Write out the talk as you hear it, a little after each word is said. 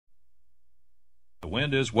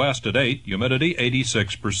wind is west at 8, humidity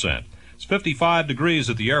 86%. It's 55 degrees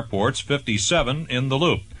at the airports, 57 in the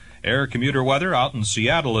Loop. Air commuter weather out in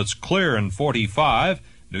Seattle, it's clear and 45.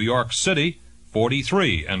 New York City,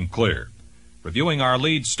 43 and clear. Reviewing our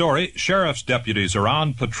lead story, sheriff's deputies are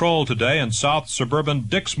on patrol today in south suburban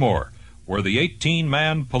Dixmoor, where the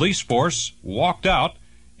 18-man police force walked out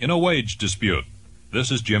in a wage dispute. This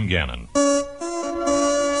is Jim Gannon.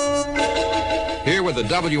 Here with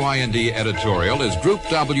the WIND editorial is Group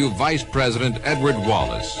W Vice President Edward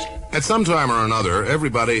Wallace. At some time or another,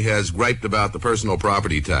 everybody has griped about the personal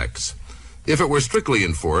property tax. If it were strictly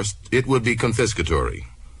enforced, it would be confiscatory.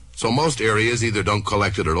 So most areas either don't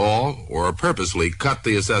collect it at all or purposely cut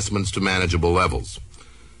the assessments to manageable levels.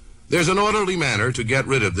 There's an orderly manner to get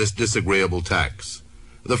rid of this disagreeable tax.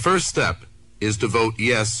 The first step is to vote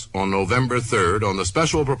yes on November 3rd on the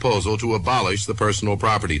special proposal to abolish the personal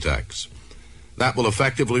property tax. That will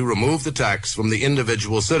effectively remove the tax from the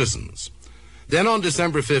individual citizens. Then on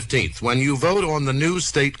December 15th, when you vote on the new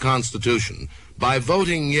state constitution, by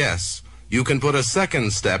voting yes, you can put a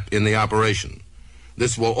second step in the operation.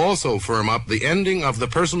 This will also firm up the ending of the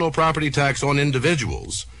personal property tax on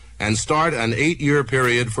individuals and start an 8-year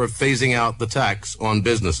period for phasing out the tax on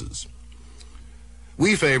businesses.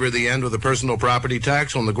 We favor the end of the personal property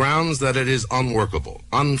tax on the grounds that it is unworkable,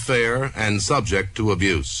 unfair, and subject to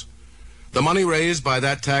abuse. The money raised by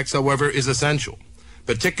that tax, however, is essential,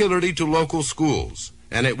 particularly to local schools,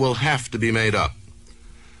 and it will have to be made up.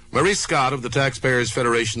 Maurice Scott of the Taxpayers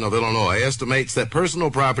Federation of Illinois estimates that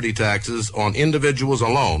personal property taxes on individuals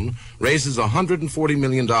alone raises $140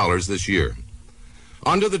 million this year.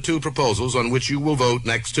 Under the two proposals on which you will vote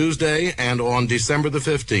next Tuesday and on December the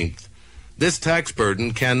 15th, this tax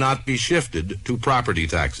burden cannot be shifted to property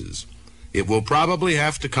taxes. It will probably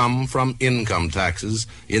have to come from income taxes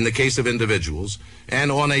in the case of individuals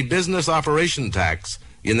and on a business operation tax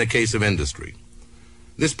in the case of industry.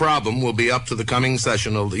 This problem will be up to the coming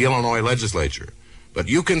session of the Illinois legislature, but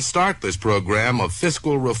you can start this program of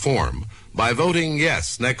fiscal reform by voting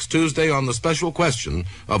yes next Tuesday on the special question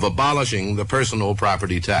of abolishing the personal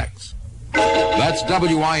property tax. That's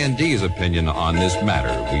WIND's opinion on this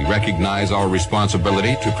matter. We recognize our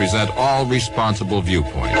responsibility to present all responsible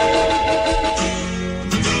viewpoints. Bye-bye.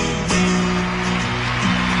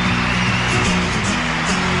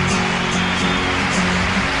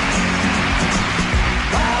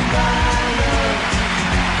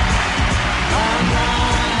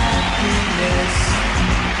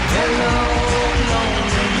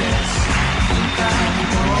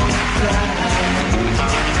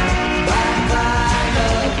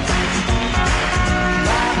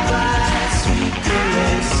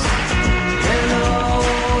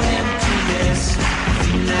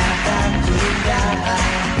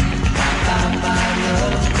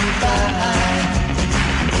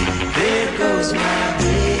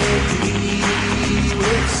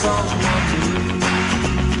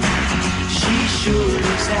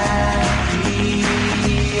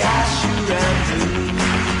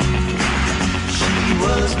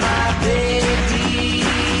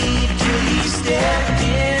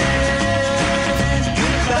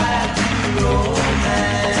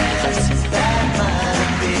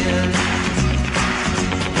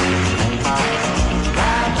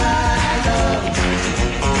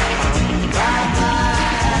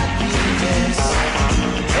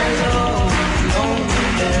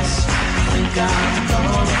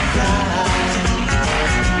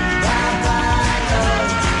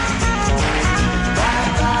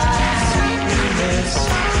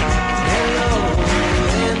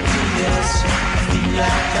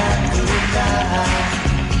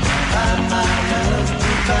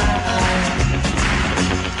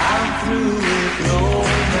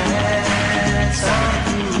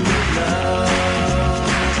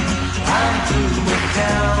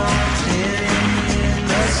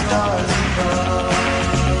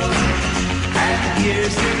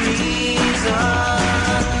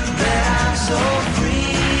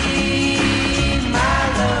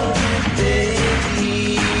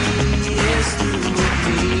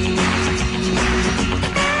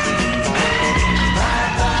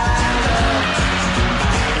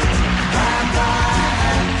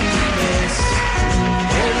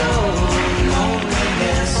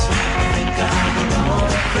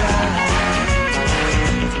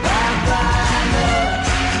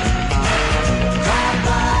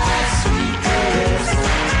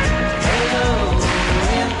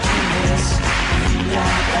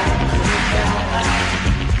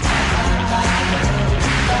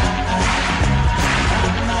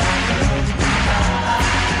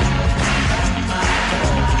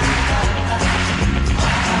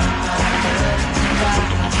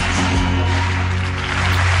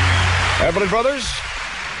 Everly Brothers?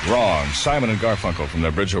 Wrong. Simon and Garfunkel from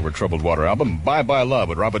their Bridge Over Troubled Water album, Bye Bye Love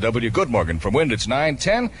with Robert W. Good Morgan. From Wind, it's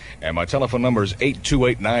 910, and my telephone number is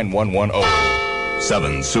 828-9110.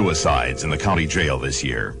 7 suicides in the county jail this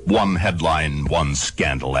year. One headline, one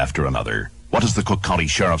scandal after another. What does the Cook County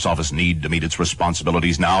Sheriff's Office need to meet its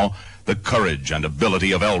responsibilities now? The courage and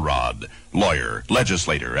ability of Elrod, lawyer,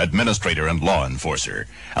 legislator, administrator, and law enforcer.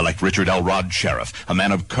 Elect Richard Elrod, sheriff, a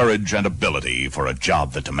man of courage and ability for a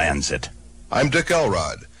job that demands it. I'm Dick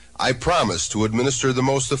Elrod. I promise to administer the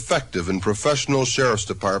most effective and professional sheriff's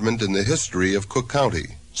department in the history of Cook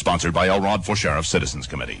County. Sponsored by Elrod for Sheriff Citizens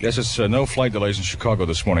Committee. Yes, it's no flight delays in Chicago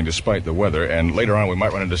this morning despite the weather, and later on we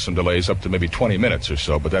might run into some delays up to maybe 20 minutes or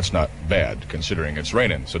so, but that's not bad considering it's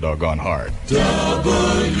raining so doggone hard. WIND,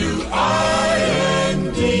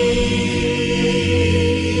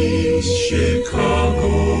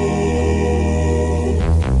 Chicago.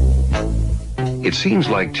 It seems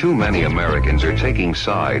like too many Americans are taking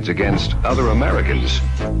sides against other Americans,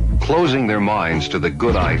 closing their minds to the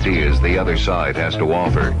good ideas the other side has to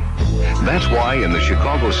offer. That's why in the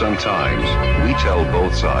Chicago Sun-Times, we tell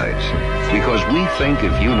both sides. Because we think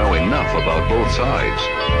if you know enough about both sides,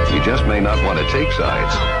 you just may not want to take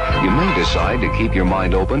sides. You may decide to keep your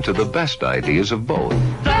mind open to the best ideas of both.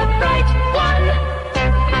 The right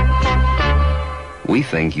one. We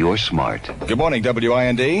think you're smart. Good morning,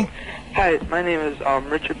 WIND. Hi, my name is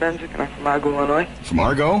Richard Benzik, and I'm from Argo, Illinois. From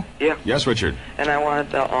Argo? Yeah. Yes, Richard. And I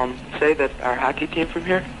wanted to say that our hockey team from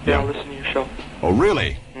here, they all listen to your show. Oh,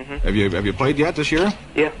 really? Mhm. Have you played yet this year?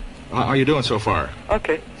 Yeah. How are you doing so far?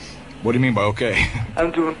 Okay. What do you mean by okay?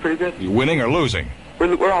 I'm doing pretty good. You winning or losing?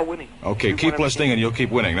 We're all winning. Okay, keep listening and you'll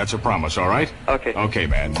keep winning. That's a promise, all right? Okay. Okay,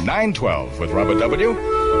 man. 912 with Robert W.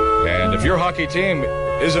 And if your hockey team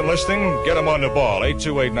isn't listening, get them on the ball.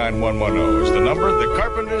 828-9110 is the number. The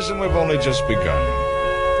Carpenters, and we've only just begun.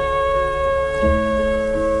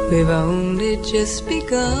 We've only just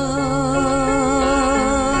begun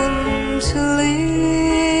to live.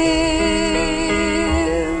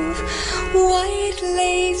 White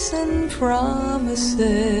lace and promises,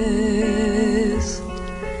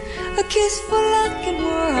 a kiss for luck and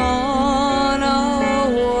we're on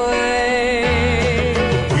our way.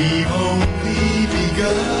 We've only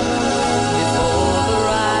begun. Before the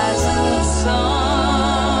rising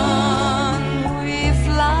sun, we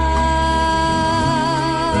fly.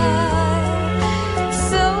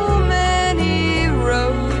 So many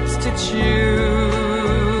roads to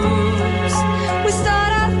choose. We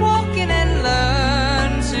start out walking and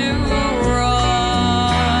learn to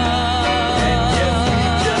run. And yes,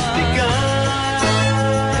 we've just begun.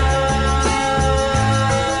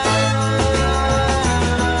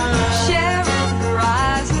 Sharing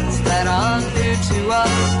horizons that are new to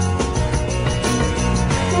us,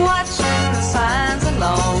 watching the signs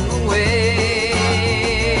along the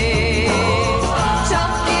way,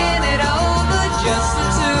 talking it over, just the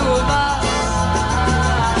two of us,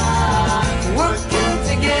 working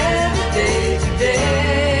together day to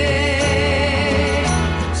day,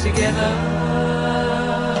 together.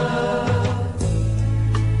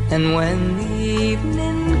 And when the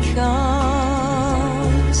evening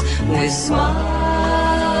comes, we smile.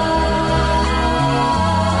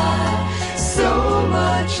 So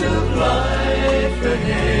much of life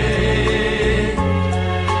ahead.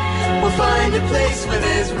 We'll find a place where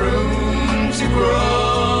there's room to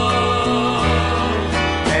grow.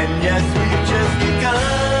 And yes, we've just begun.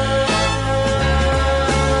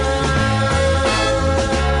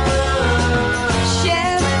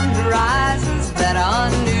 Sharing horizons that are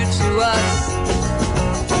new to us,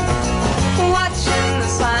 watching the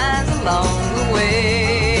signs along the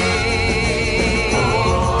way,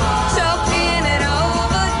 talking it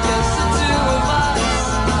over, just the two of us,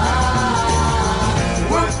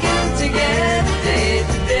 working together day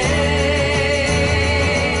to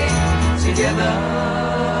day, together,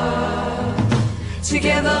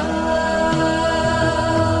 together.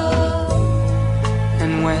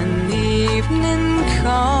 And when the evening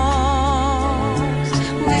comes,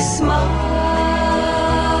 we smile.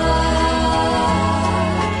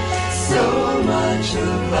 So much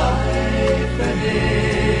of life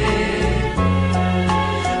ahead.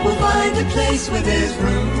 We'll find a place where there's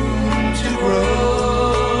room to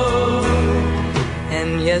grow.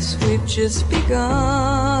 And yes, we've just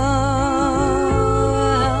begun.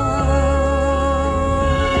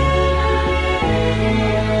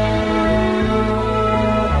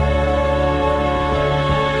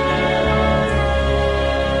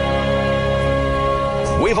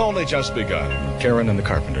 We've only only just begun. Karen and the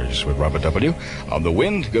Carpenters with Robert W. On the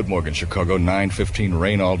wind, Good Morgan, Chicago, 9:15,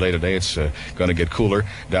 rain all day today. It's going to get cooler,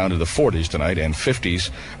 down to the 40s tonight and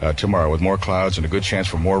 50s tomorrow with more clouds and a good chance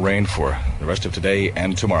for more rain for the rest of today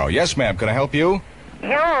and tomorrow. Yes, ma'am, can I help you?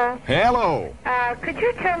 Hello. Hello. Could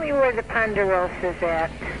you tell me where the Ponderosa's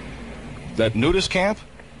at? That nudist camp?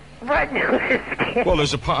 What nudist camp? Well, I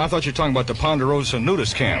thought you were talking about the Ponderosa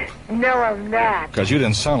nudist camp. No, I'm not. Because you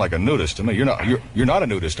didn't sound like a nudist to me. You're not a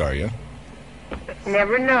nudist, are you?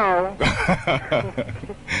 Never know.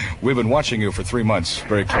 We've been watching you for 3 months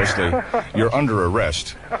very closely. You're under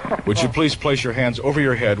arrest. Would you please place your hands over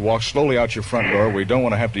your head, walk slowly out your front door? We don't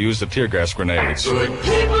want to have to use the tear gas grenades. Good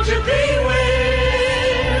people to be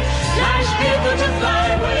with, nice people to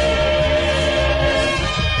fly with.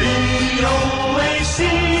 BOAC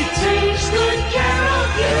takes good care of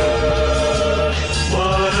you.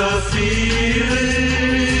 What a feeling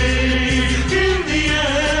in the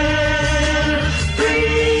air,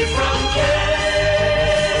 free from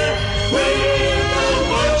care, with the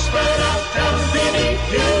world spread out down beneath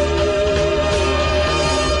you.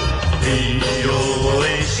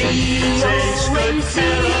 BOAC takes good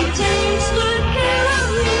care of you.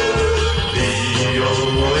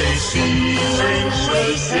 BOAC takes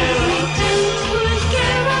good care of you.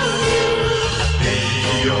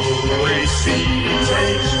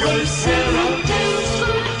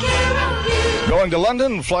 Going to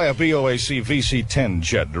London, fly a BOAC VC-10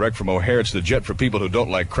 jet. Direct from O'Hare, it's the jet for people who don't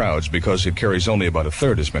like crowds because it carries only about a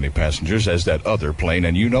third as many passengers as that other plane.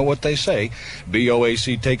 And you know what they say.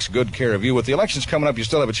 BOAC takes good care of you. With the elections coming up, you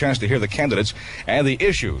still have a chance to hear the candidates and the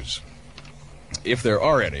issues, if there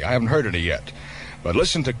are any. I haven't heard any yet. But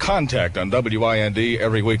listen to Contact on WIND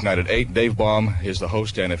every weeknight at 8. Dave Baum is the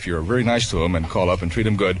host, and if you're very nice to him and call up and treat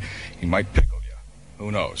him good, he might pickle you.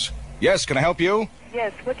 Who knows? Yes, can I help you?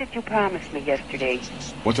 Yes, what did you promise me yesterday?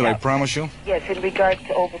 What did I promise you? Yes, in regards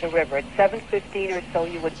to Over the River. At 7:15 or so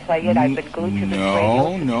you would play it. I've been glued to this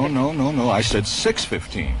radio. No. I said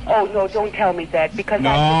 6:15. Oh, no, don't tell me that, because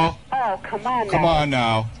No. Oh, come on now. Come on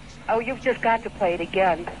now. Oh, you've just got to play it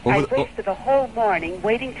again. I wasted a whole morning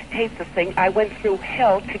waiting to tape the thing. I went through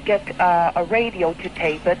hell to get a radio to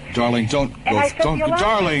tape it. Darling, don't.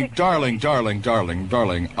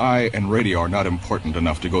 Darling. I and radio are not important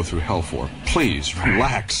enough to go through hell for. Please,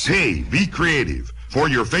 relax. Hey, be creative. For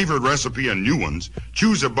your favorite recipe and new ones,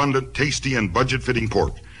 choose abundant, tasty, and budget-fitting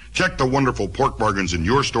pork. Check the wonderful pork bargains in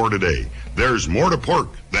your store today. There's more to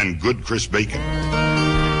pork than good crisp bacon.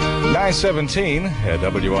 9:17 at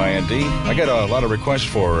WIND. I get a lot of requests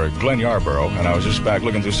for Glenn Yarborough, and I was just back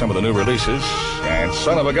looking through some of the new releases, and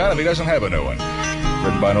son of a gun if he doesn't have a new one.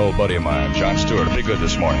 Written by an old buddy of mine, John Stewart. It'll be good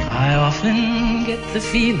this morning. I often get the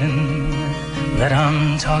feeling that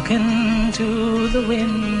I'm talking to the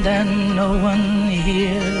wind and no one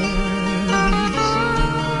hears.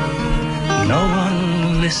 No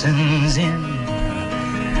one listens in.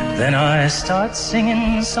 Then I start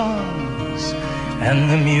singing songs,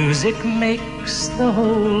 and the music makes the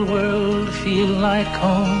whole world feel like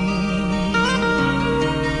home.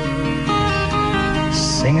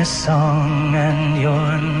 Sing a song and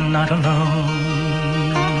you're not alone.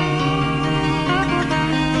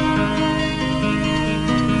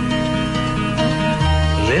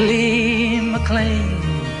 Lily McLean,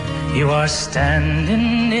 you are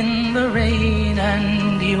standing in the rain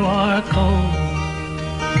and you are cold.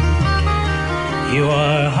 You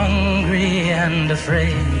are hungry and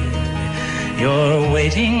afraid. You're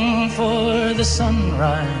waiting for the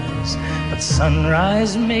sunrise, but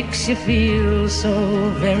sunrise makes you feel so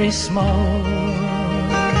very small.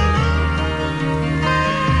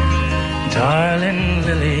 Darling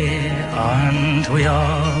Lily, aren't we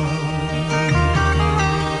all?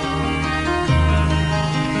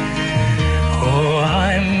 Oh,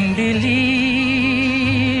 I'm believing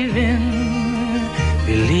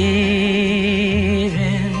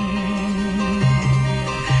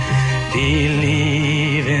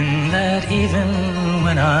that even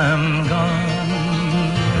when I'm gone,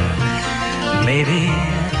 maybe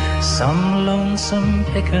some lonesome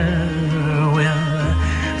picker will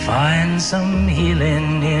find some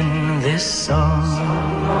healing in this song. Some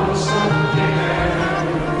lonesome picker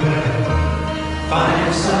will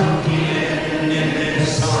find some healing in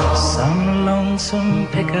this song. Some lonesome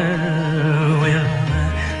picker will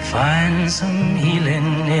find some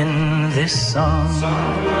healing in this song.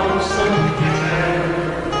 Some lonesome picker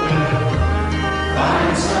will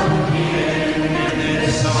find some healing in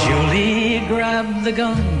this song. Julie, grab the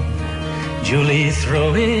gun. Julie,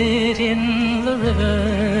 throw it in the river.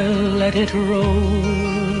 Let it roll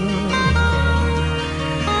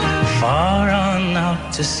far on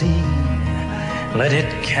out to sea. Let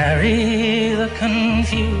it carry the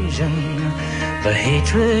confusion, the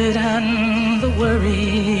hatred and the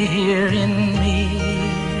worry here in me.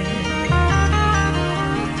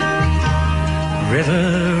 River,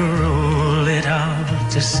 roll it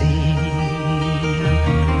out to sea.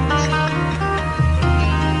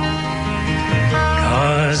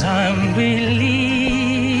 'Cause I'm believing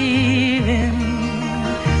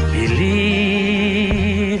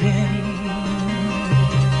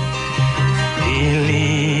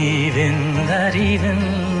that even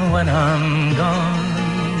when I'm gone,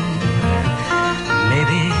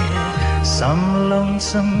 maybe some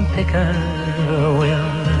lonesome picker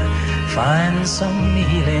will find some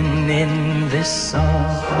healing in this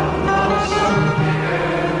song.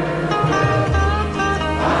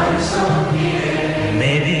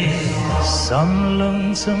 Maybe some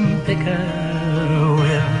lonesome picker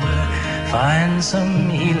will find some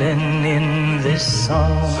healing in this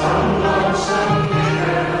song. Some lonesome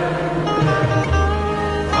picker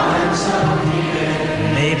will find some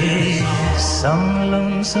healing. Maybe some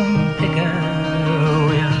lonesome picker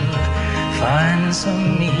will find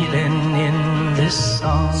some healing in this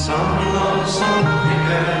song. Some lonesome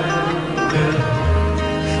picker will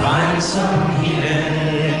find some healing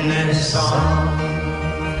in this song.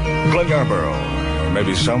 Glenn Yarborough,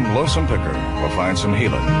 maybe some lonesome picker will find some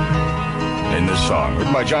healing in this song.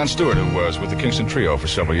 Written by John Stewart, who was with the Kingston Trio for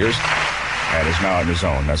several years and is now on his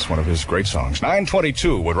own. That's one of his great songs.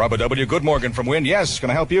 9:22 with Robert W. Good Morgan from Wynn. Yes, can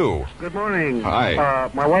I help you? Good morning. Hi.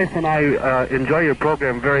 My wife and I enjoy your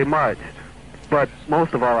program very much. But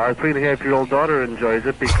most of all, our 3.5-year-old daughter enjoys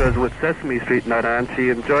it because with Sesame Street not on, she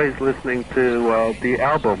enjoys listening to the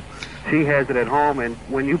album. She has it at home, and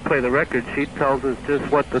when you play the record, she tells us just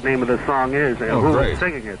what the name of the song is and who is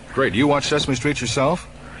singing it. Great. Do you watch Sesame Street yourself?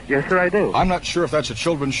 Yes, sir, I do. I'm not sure if that's a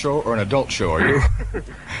children's show or an adult show. Are you?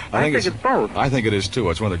 I think it's both. I think it is, too.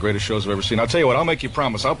 It's one of the greatest shows I've ever seen. I'll tell you what, I'll make you a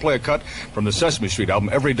promise. I'll play a cut from the Sesame Street album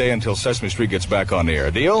every day until Sesame Street gets back on the air.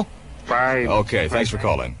 Deal? Fine. Okay, thanks for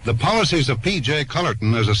calling. The policies of P.J.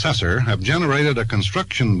 Cullerton as assessor have generated a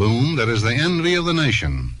construction boom that is the envy of the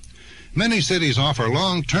nation. Many cities offer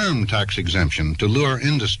long-term tax exemption to lure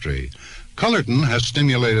industry. Cullerton has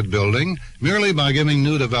stimulated building merely by giving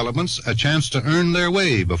new developments a chance to earn their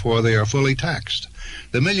way before they are fully taxed.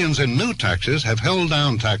 The millions in new taxes have held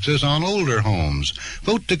down taxes on older homes.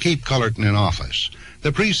 Vote to keep Cullerton in office.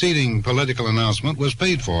 The preceding political announcement was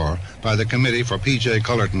paid for by the Committee for P.J.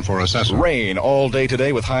 Cullerton for Assessor. Rain all day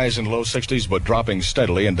today with highs in low 60s, but dropping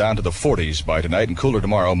steadily and down to the 40s by tonight, and cooler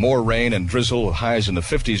tomorrow. More rain and drizzle with highs in the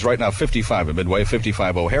 50s. Right now, 55 at Midway,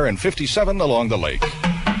 55 O'Hare, and 57 along the lake.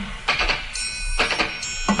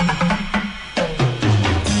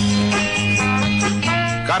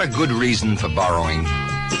 Got a good reason for borrowing,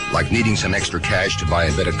 like needing some extra cash to buy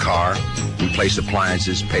a better car, replace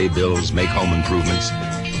appliances, pay bills, make home improvements?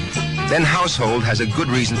 Then Household has a good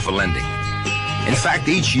reason for lending. In fact,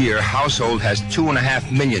 each year, Household has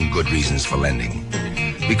 2.5 million good reasons for lending.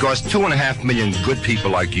 Because 2.5 million good people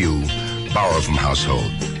like you borrow from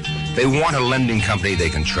Household. They want a lending company they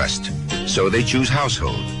can trust, so they choose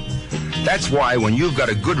Household. That's why when you've got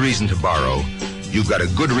a good reason to borrow, you've got a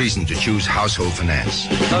good reason to choose Household Finance.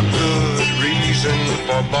 A good reason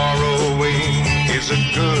for borrowing is a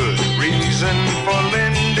good reason for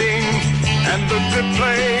lending. And the good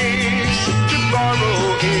place to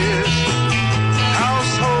borrow is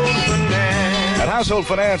Household Finance. At Household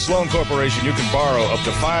Finance Loan Corporation, you can borrow up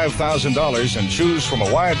to $5,000 and choose from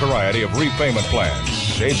a wide variety of repayment plans.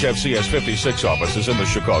 HFC has 56 offices in the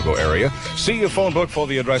Chicago area. See your phone book for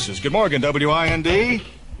the addresses. Good morning, WIND.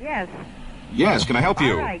 Yes. Yes, can I help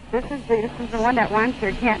you? All right, this is the one that wants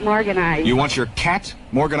her cat Morganized. You want your cat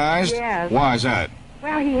Morganized? Yes. Why is that?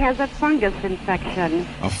 Well, he has a fungus infection.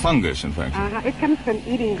 A fungus infection? It comes from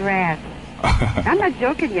eating grass. I'm not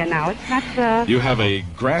joking you now. It's not, You have a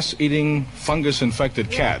grass-eating, fungus-infected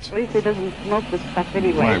cat. At least he doesn't smoke this stuff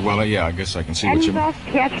anyway. Right, well, yeah, I guess I can see and what he's all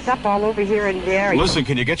catched up all over here and there. Listen,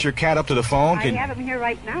 can you get your cat up to the phone? I have him here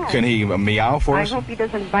right now. Can he meow for us? I hope he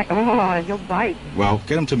doesn't bite. Oh, he'll bite. Well,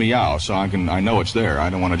 get him to meow so I know it's there. I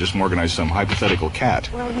don't want to just organize some hypothetical cat.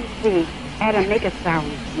 Well, let's see. Adam, make a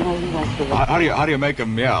sound. No, he won't do it. How do you make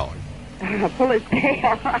him meow? Pull his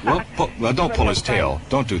tail. Well, don't pull his tail.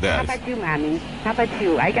 Don't do that. How about you, Mommy? How about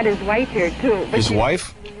you? I got his wife here, too. His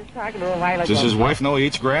wife? We were talking a little while ago. Does his wife know he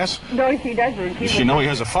eats grass? No, she doesn't. Does she know he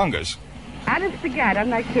has a fungus? Honest to God, I'm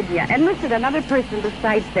not kidding you. And listen, another person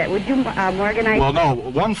besides that, would you organize? Well, no,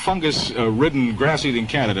 one fungus-ridden, grass-eating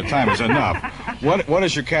cat at a time is enough. What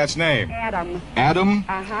is your cat's name? Adam. Adam?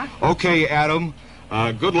 Uh-huh. Okay, Adam.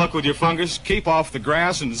 Good luck with your fungus. Keep off the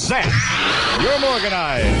grass and zap! You're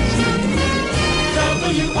Morganized.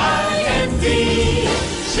 W-I-N-D,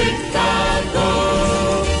 Chicago.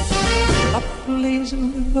 Up the lazy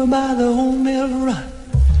river by the old mill run,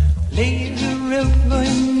 lazy river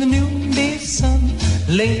in the noonday sun.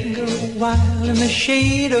 Linger a while in the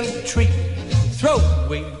shade of a tree. Throw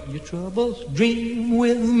away your troubles, dream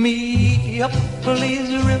with me. Up the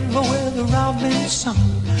lazy river where the robin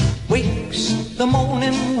song wakes the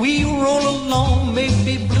morning, we roll along.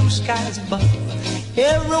 Maybe blue skies above,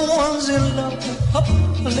 everyone's in love. Up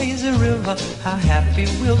the lazy river, how happy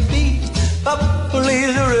we'll be. Up the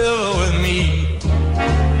lazy river with me.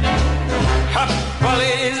 Up the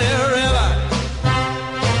lazy river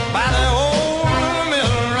by the old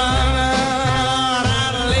mill run.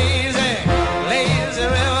 Out the lazy, lazy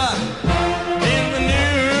river in the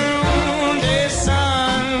noonday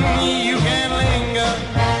sun. You can linger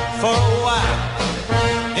for a while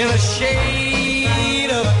in the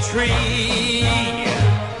shade of a tree.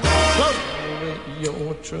 Throw away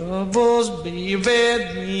your troubles, baby,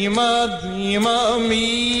 dream of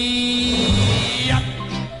me. Up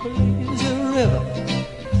the lazy river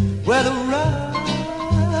where the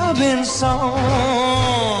robin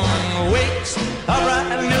song wakes a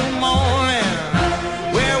bright new morning,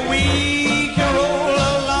 where we can roll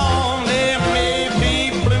along. There may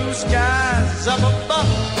be blue skies up above,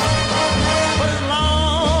 but as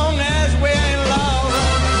long as we're in love,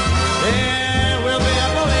 there will be a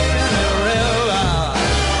lazy river.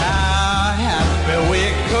 How happy we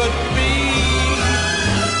could be.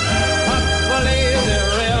 Up a lazy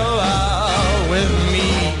river with me.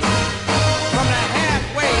 From the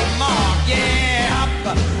halfway mark, yeah,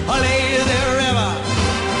 up a lazy river,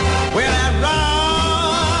 where that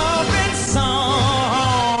robin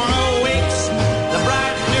song awakes the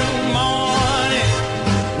bright new morning.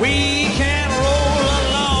 We can roll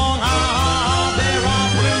along. There are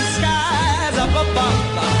blue skies up above,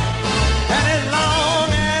 and as long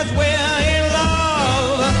as we're in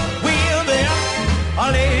love, we'll be up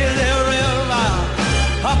a lazy river,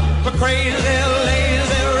 up a crazy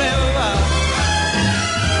lazy river,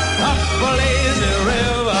 up a lazy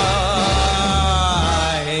river.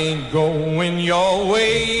 I ain't going your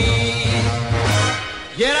way.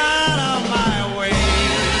 Get out of my way.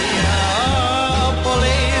 Up a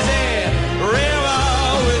lazy river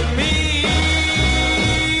with me.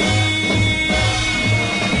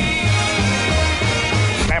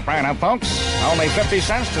 Snap right up, folks. Only 50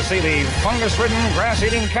 cents to see the fungus-ridden,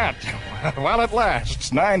 grass-eating cat. While it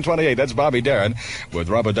lasts. 9:28. That's Bobby Darin with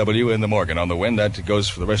Robert W. in the Morgan on the wind. That goes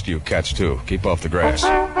for the rest of you cats, too. Keep off the grass.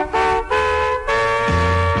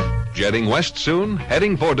 Jetting west soon,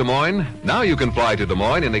 heading for Des Moines? Now you can fly to Des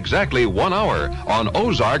Moines in exactly 1 hour on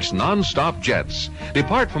Ozark's non-stop jets.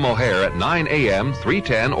 Depart from O'Hare at 9 a.m.,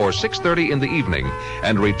 3:10, or 6:30 in the evening,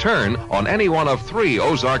 and return on any one of 3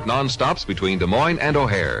 Ozark non-stops between Des Moines and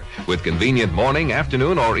O'Hare, with convenient morning,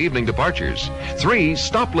 afternoon, or evening departures. 3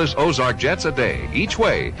 stopless Ozark jets a day, each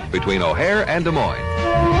way, between O'Hare and Des Moines.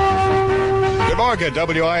 Good morning,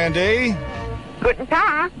 WIND. Guten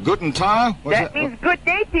Tag. Guten Tag? That means good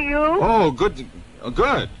day to you. Oh, good.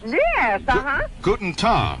 Good. Yes, uh-huh. Guten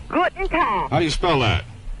Tag. Guten Tag. How do you spell that?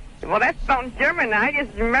 Well, that's spelled German. I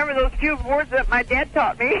just remember those few words that my dad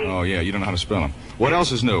taught me. Oh, yeah, you don't know how to spell them. What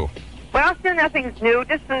else is new? Well, still nothing's new.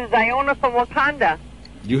 This is Iona from Wakanda.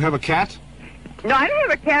 You have a cat? No, I don't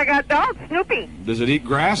have a cat. I got a dog, Snoopy. Does it eat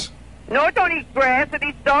grass? No, it don't eat grass. It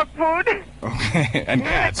eats dog food. Okay, and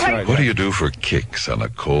cats, right. What do you do for kicks on a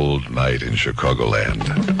cold night in Chicagoland?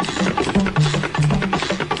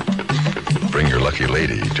 Bring your lucky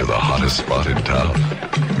lady to the hottest spot in town,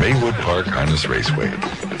 Maywood Park Harness Raceway.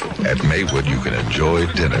 At Maywood, you can enjoy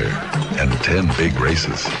dinner and 10 big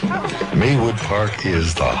races. Maywood Park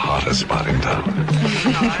is the hottest spot in town.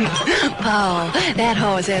 Paul, that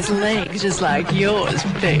horse has legs just like yours,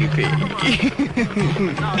 baby.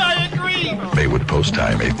 I agree. Maywood Post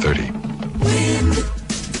Time, 8:30. Wind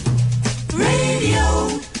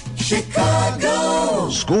Radio Chicago.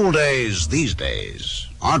 School days these days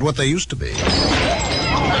aren't what they used to be. It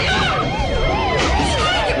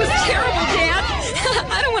was terrible, Dad.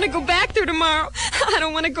 I don't want to go back there tomorrow. I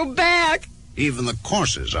don't want to go back. Even the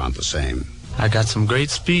courses aren't the same. I got some great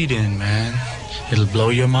speed in, man. It'll blow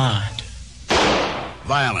your mind.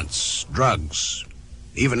 Violence, drugs,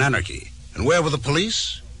 even anarchy. And where were the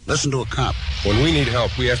police? Listen to a cop. When we need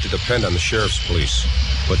help, we have to depend on the sheriff's police.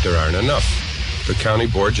 But there aren't enough. The county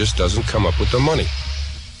board just doesn't come up with the money.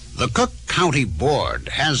 The Cook County Board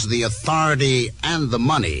has the authority and the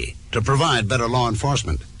money to provide better law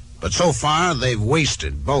enforcement. But so far, they've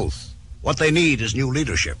wasted both. What they need is new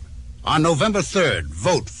leadership. On November 3rd,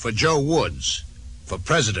 vote for Joe Woods for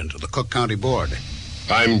president of the Cook County Board.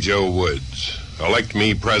 I'm Joe Woods. Elect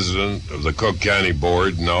me president of the Cook County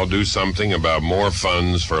Board, and I'll do something about more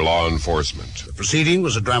funds for law enforcement. The proceeding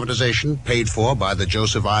was a dramatization paid for by the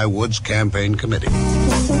Joseph I. Woods Campaign Committee.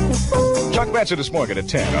 Chuck Benson this morning at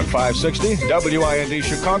 10 on 560 WIND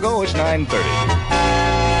Chicago. It's 9:30.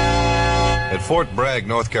 At Fort Bragg,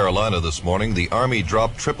 North Carolina this morning, the Army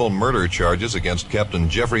dropped triple murder charges against Captain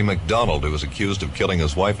Jeffrey McDonald, who was accused of killing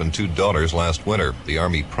his wife and 2 daughters last winter. The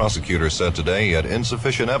Army prosecutor said today he had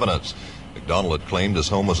insufficient evidence. McDonald had claimed his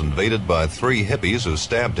home was invaded by 3 hippies who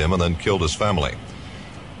stabbed him and then killed his family.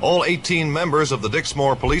 All 18 members of the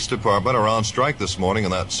Dixmoor Police Department are on strike this morning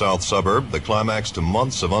in that south suburb, the climax to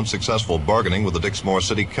months of unsuccessful bargaining with the Dixmoor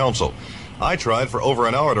City Council. I tried for over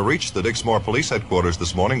an hour to reach the Dixmoor Police Headquarters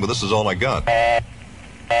this morning, but this is all I got.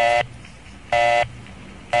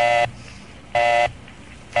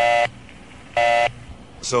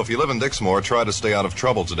 So if you live in Dixmoor, try to stay out of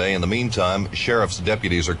trouble today. In the meantime, sheriff's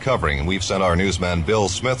deputies are covering, and we've sent our newsman Bill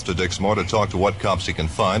Smith to Dixmoor to talk to what cops he can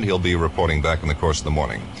find. He'll be reporting back in the course of the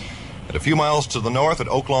morning. And a few miles to the north at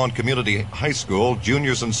Oaklawn Community High School,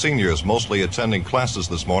 juniors and seniors mostly attending classes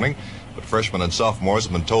this morning, but freshmen and sophomores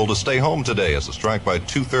have been told to stay home today as a strike by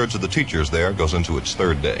 2/3 of the teachers there goes into its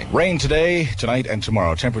 3rd day. Rain today, tonight, and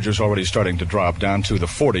tomorrow. Temperatures already starting to drop down to the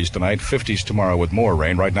 40s tonight, 50s tomorrow with more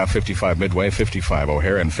rain. Right now, 55 Midway, 55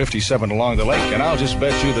 O'Hare, and 57 along the lake. And I'll just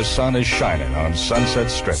bet you the sun is shining on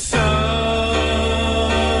Sunset Strip.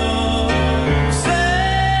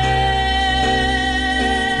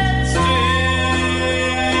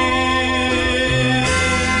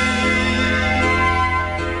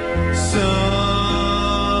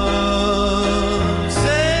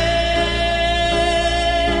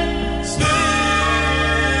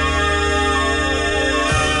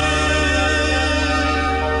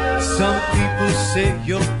 Say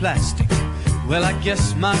you're plastic. Well, I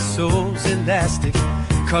guess my soul's elastic,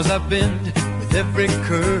 'cause I've been with every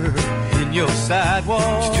curve in your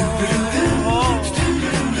sidewalk.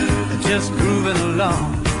 Just grooving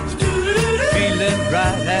along, feeling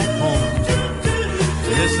right at home,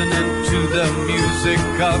 listening to the music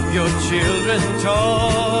of your children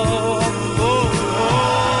talk.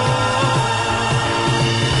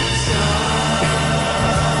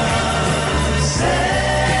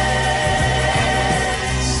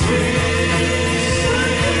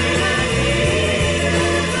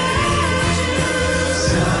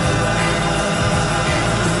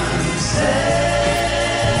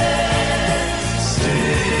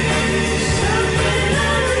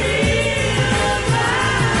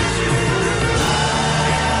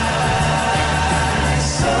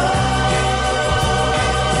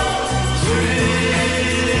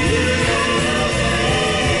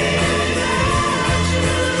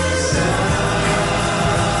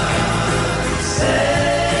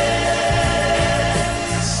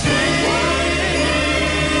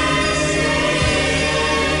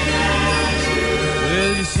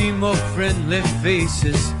 More friendly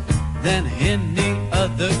faces than any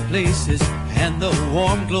other places, and the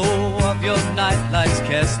warm glow of your nightlights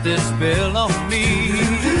cast a spell on me.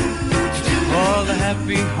 All the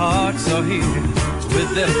happy hearts are here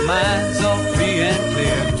with their minds all free and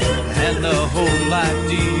clear, and the whole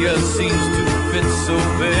idea seems to fit so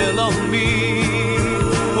well on me.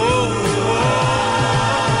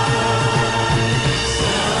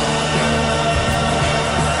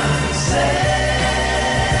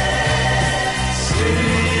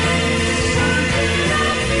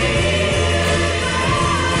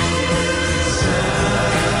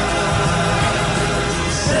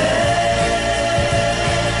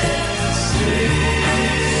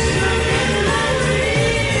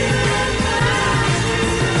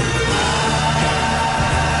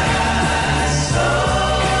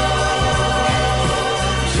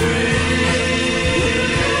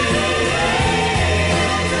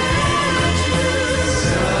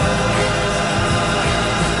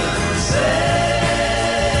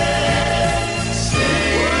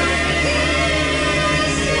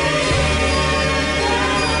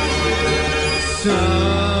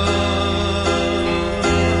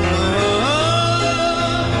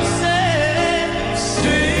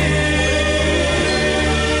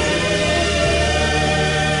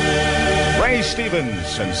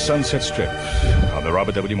 Stevens and Sunset Strip on the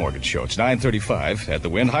Robert W. Morgan Show. It's 9:35 at the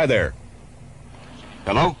Wind. Hi there.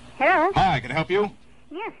 Hello? Hello? Hi, can I help you?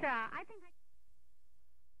 Yes, I think